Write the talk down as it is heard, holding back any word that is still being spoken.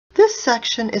This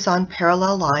section is on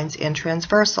parallel lines and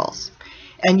transversals,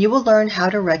 and you will learn how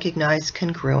to recognize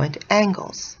congruent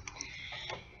angles.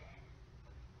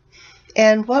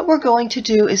 And what we're going to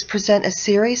do is present a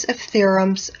series of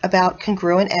theorems about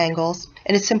congruent angles,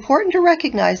 and it's important to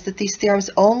recognize that these theorems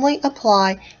only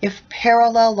apply if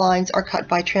parallel lines are cut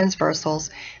by transversals.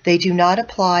 They do not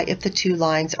apply if the two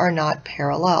lines are not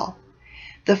parallel.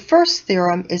 The first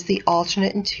theorem is the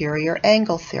alternate interior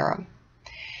angle theorem.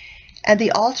 And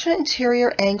the alternate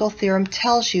interior angle theorem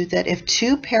tells you that if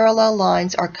two parallel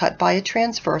lines are cut by a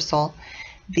transversal,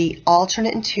 the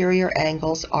alternate interior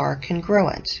angles are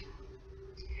congruent.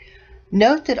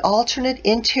 Note that alternate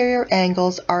interior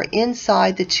angles are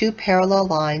inside the two parallel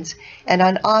lines and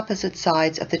on opposite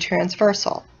sides of the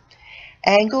transversal.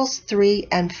 Angles 3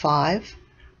 and 5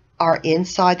 are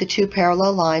inside the two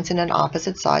parallel lines and on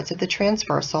opposite sides of the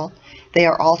transversal. They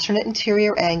are alternate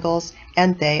interior angles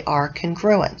and they are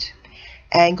congruent.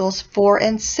 Angles 4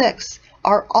 and 6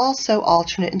 are also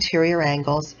alternate interior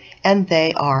angles and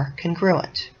they are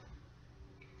congruent.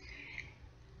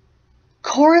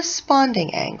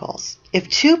 Corresponding angles. If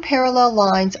two parallel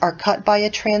lines are cut by a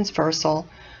transversal,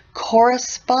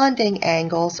 corresponding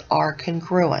angles are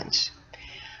congruent.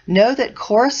 Know that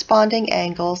corresponding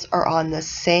angles are on the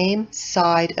same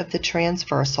side of the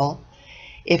transversal.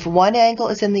 If one angle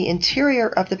is in the interior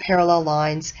of the parallel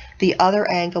lines, the other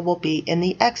angle will be in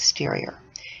the exterior.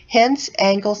 Hence,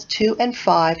 angles 2 and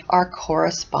 5 are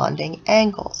corresponding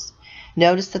angles.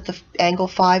 Notice that the angle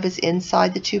 5 is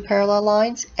inside the two parallel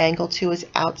lines. Angle 2 is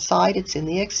outside, it's in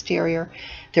the exterior.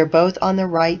 They're both on the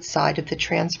right side of the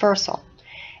transversal.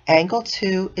 Angle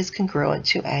 2 is congruent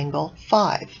to angle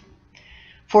 5.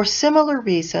 For similar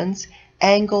reasons,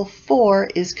 angle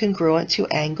 4 is congruent to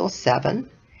angle 7.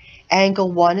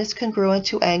 Angle 1 is congruent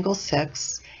to angle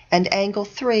 6, and angle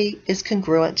 3 is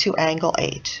congruent to angle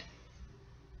 8.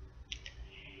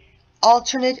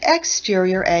 Alternate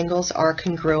exterior angles are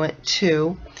congruent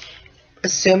too,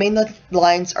 assuming the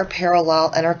lines are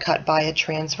parallel and are cut by a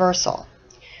transversal.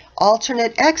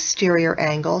 Alternate exterior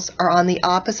angles are on the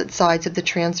opposite sides of the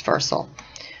transversal.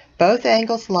 Both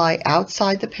angles lie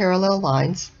outside the parallel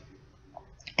lines.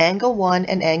 Angle 1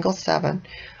 and angle 7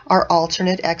 are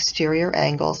alternate exterior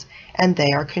angles and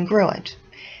they are congruent.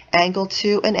 Angle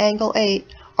 2 and angle 8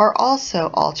 are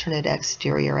also alternate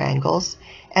exterior angles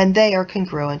and they are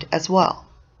congruent as well.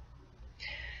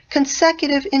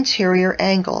 Consecutive interior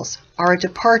angles are a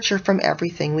departure from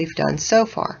everything we've done so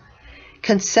far.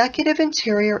 Consecutive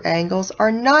interior angles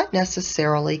are not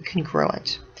necessarily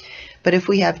congruent, but if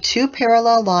we have two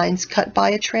parallel lines cut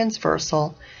by a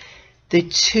transversal, the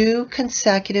two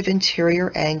consecutive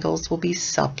interior angles will be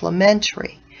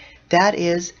supplementary. That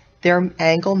is, their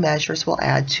angle measures will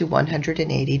add to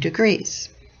 180 degrees.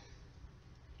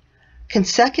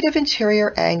 Consecutive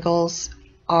interior angles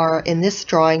are, in this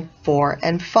drawing, 4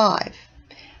 and 5.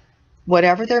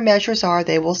 Whatever their measures are,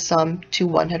 they will sum to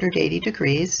 180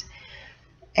 degrees.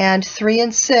 And 3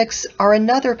 and 6 are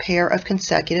another pair of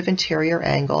consecutive interior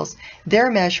angles.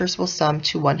 Their measures will sum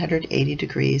to 180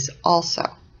 degrees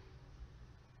also.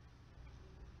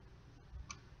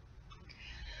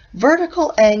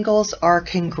 Vertical angles are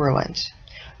congruent.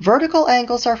 Vertical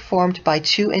angles are formed by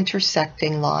two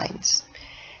intersecting lines.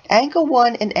 Angle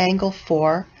 1 and angle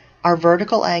 4 are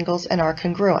vertical angles and are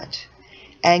congruent.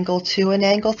 Angle 2 and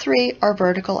angle 3 are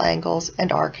vertical angles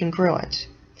and are congruent.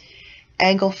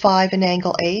 Angle 5 and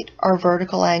angle 8 are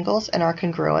vertical angles and are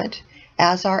congruent,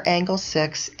 as are angle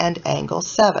 6 and angle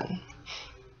 7.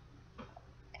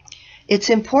 It's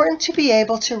important to be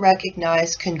able to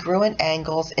recognize congruent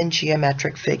angles in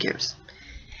geometric figures.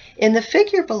 In the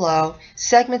figure below,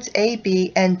 segments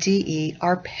AB and DE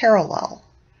are parallel.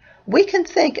 We can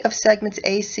think of segments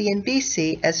AC and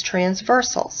BC as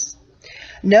transversals.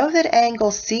 Know that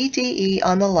angle CDE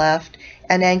on the left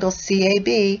and angle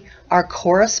CAB are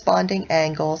corresponding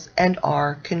angles and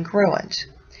are congruent.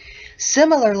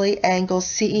 Similarly, angles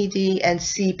CED and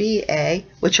CBA,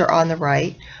 which are on the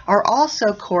right, are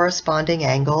also corresponding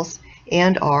angles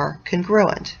and are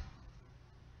congruent.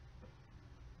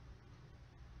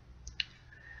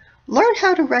 Learn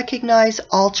how to recognize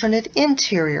alternate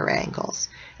interior angles.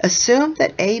 Assume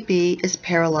that AB is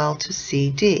parallel to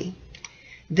CD.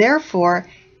 Therefore,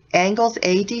 angles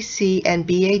ADC and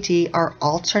BAD are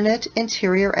alternate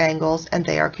interior angles and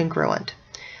they are congruent.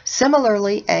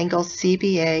 Similarly, angles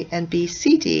CBA and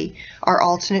BCD are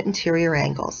alternate interior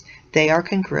angles. They are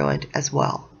congruent as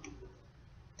well.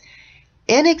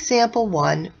 In example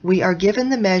 1, we are given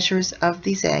the measures of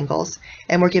these angles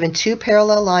and we're given two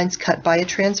parallel lines cut by a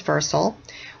transversal.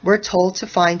 We're told to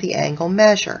find the angle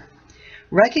measure.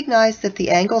 Recognize that the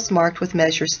angles marked with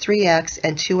measures 3x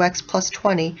and 2x plus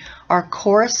 20 are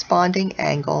corresponding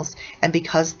angles, and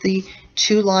because the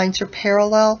two lines are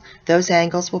parallel, those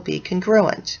angles will be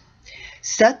congruent.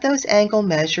 Set those angle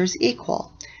measures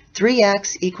equal.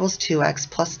 3x equals 2x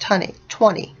plus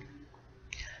 20.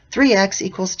 3x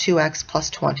equals 2x plus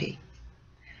 20.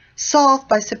 Solve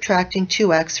by subtracting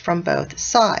 2x from both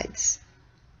sides.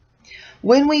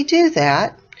 When we do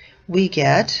that, we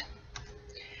get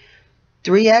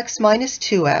 3x minus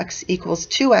 2x equals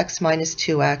 2x minus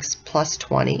 2x plus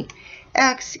 20.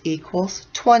 X equals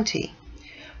 20.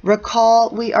 Recall,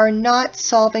 we are not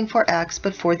solving for x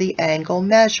but for the angle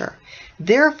measure.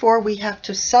 Therefore, we have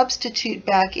to substitute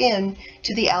back in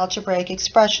to the algebraic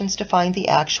expressions to find the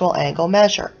actual angle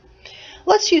measure.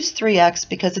 Let's use 3x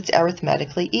because it's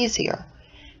arithmetically easier.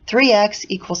 3x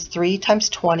equals 3 times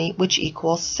 20, which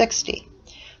equals 60.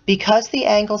 Because the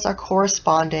angles are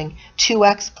corresponding,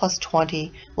 2x plus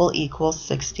 20 will equal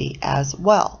 60 as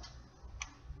well.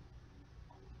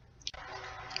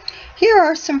 Here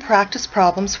are some practice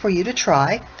problems for you to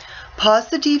try. Pause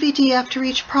the DVD after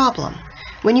each problem.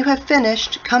 When you have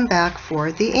finished, come back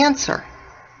for the answer.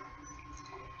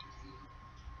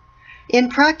 In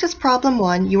practice problem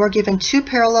 1, you are given two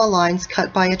parallel lines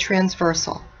cut by a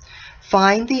transversal.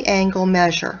 Find the angle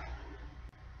measure.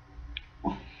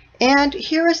 And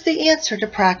here is the answer to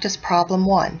practice problem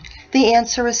 1. The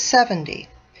answer is 70.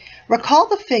 Recall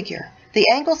the figure. The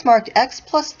angles marked x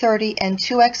plus 30 and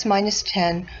 2x minus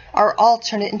 10 are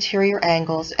alternate interior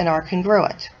angles and are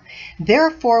congruent.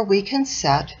 Therefore, we can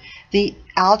set the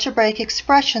algebraic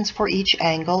expressions for each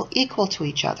angle equal to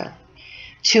each other.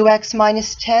 2x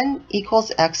minus 10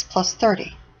 equals x plus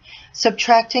 30.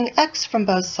 Subtracting x from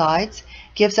both sides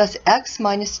gives us x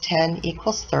minus 10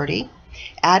 equals 30.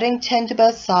 Adding 10 to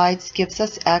both sides gives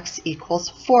us x equals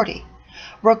 40.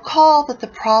 Recall that the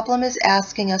problem is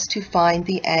asking us to find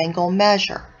the angle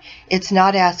measure. It's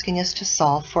not asking us to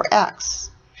solve for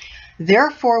x.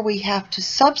 Therefore, we have to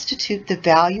substitute the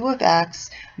value of x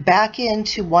back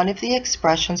into one of the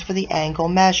expressions for the angle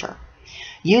measure.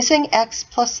 Using x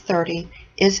plus 30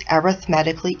 is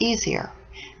arithmetically easier.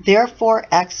 Therefore,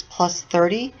 x plus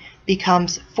 30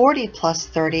 becomes 40 plus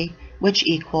 30, which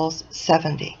equals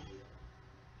 70.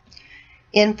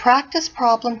 In practice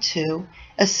problem 2,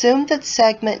 assume that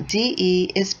segment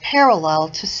DE is parallel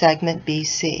to segment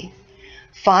BC.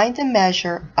 Find the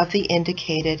measure of the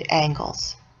indicated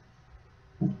angles.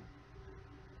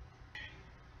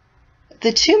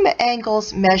 The two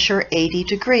angles measure 80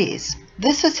 degrees.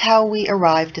 This is how we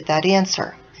arrived at that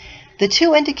answer. The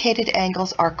two indicated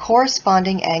angles are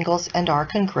corresponding angles and are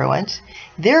congruent.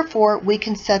 Therefore, we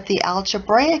can set the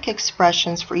algebraic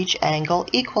expressions for each angle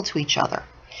equal to each other.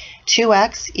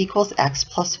 2x equals x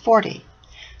plus 40.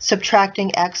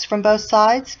 Subtracting x from both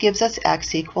sides gives us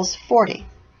x equals 40.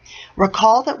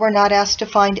 Recall that we're not asked to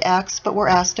find x, but we're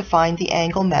asked to find the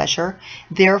angle measure.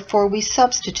 Therefore, we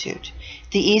substitute.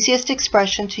 The easiest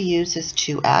expression to use is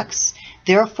 2x.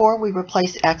 Therefore, we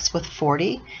replace x with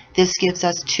 40. This gives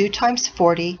us 2 times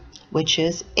 40, which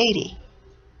is 80.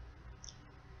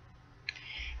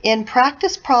 In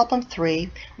practice problem 3,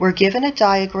 we're given a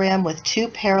diagram with two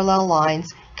parallel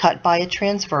lines cut by a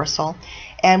transversal,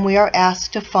 and we are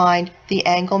asked to find the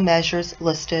angle measures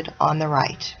listed on the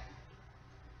right.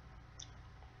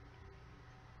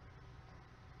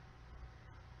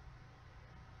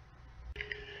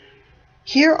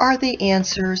 Here are the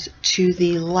answers to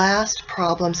the last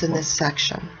problems in this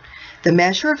section. The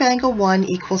measure of angle 1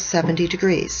 equals 70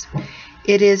 degrees.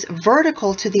 It is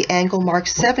vertical to the angle marked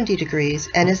 70 degrees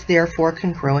and is therefore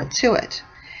congruent to it.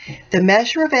 The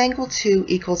measure of angle 2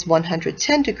 equals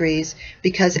 110 degrees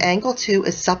because angle 2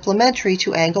 is supplementary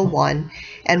to angle 1,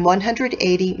 and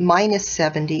 180 minus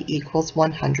 70 equals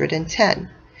 110.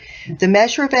 The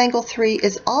measure of angle 3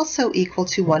 is also equal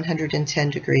to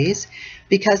 110 degrees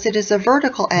because it is a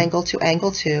vertical angle to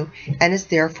angle 2 and is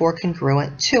therefore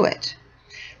congruent to it.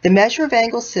 The measure of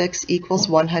angle 6 equals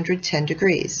 110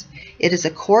 degrees. It is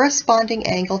a corresponding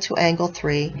angle to angle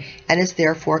 3 and is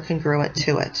therefore congruent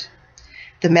to it.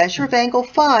 The measure of angle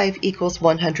 5 equals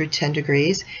 110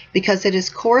 degrees because it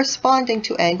is corresponding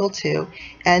to angle 2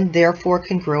 and therefore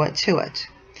congruent to it.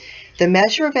 The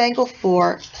measure of angle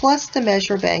 4 plus the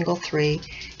measure of angle 3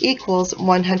 equals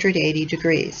 180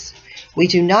 degrees. We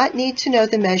do not need to know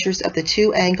the measures of the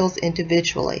two angles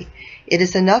individually. It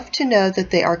is enough to know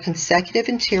that they are consecutive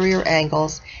interior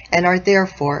angles and are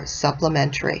therefore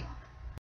supplementary.